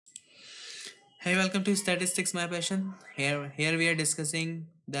Hey, welcome to Statistics My Passion. Here we are discussing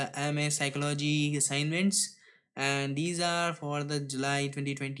the MA Psychology assignments, and these are for the July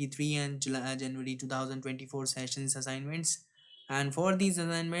 2023 and January 2024 sessions assignments. And for these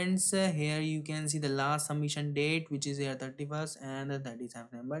assignments, here you can see the last submission date, which is here 31st and the 30th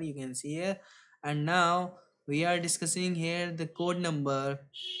September. You can see here, and now we are discussing here the code number.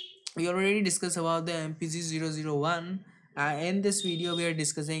 We already discussed about the MPC 001. In this video we are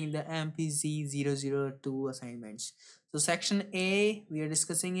discussing the MPC 002 assignments. So section A we are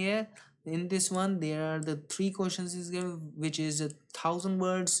discussing here. In this one there are the three questions is given, which is 1,000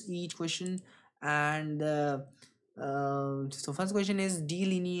 words each question. And so first question is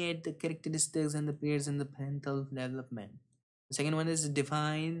delineate the characteristics and the periods in the parental development. The second one is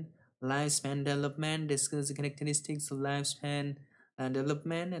define lifespan development, discuss the characteristics of lifespan and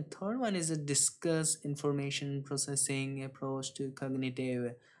development. And third one is a discuss information processing approach to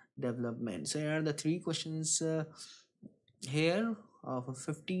cognitive development. So here are the three questions here of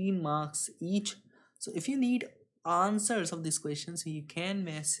 15 marks each. So if you need answers of these questions, you can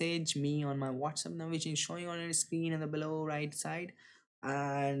message me on my WhatsApp number, which is showing on your screen on the below right side.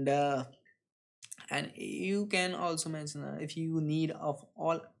 And you can also mention if you need of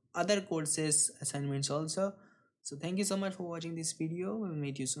all other courses assignments also. So thank you so much for watching this video. We'll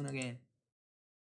meet you soon again.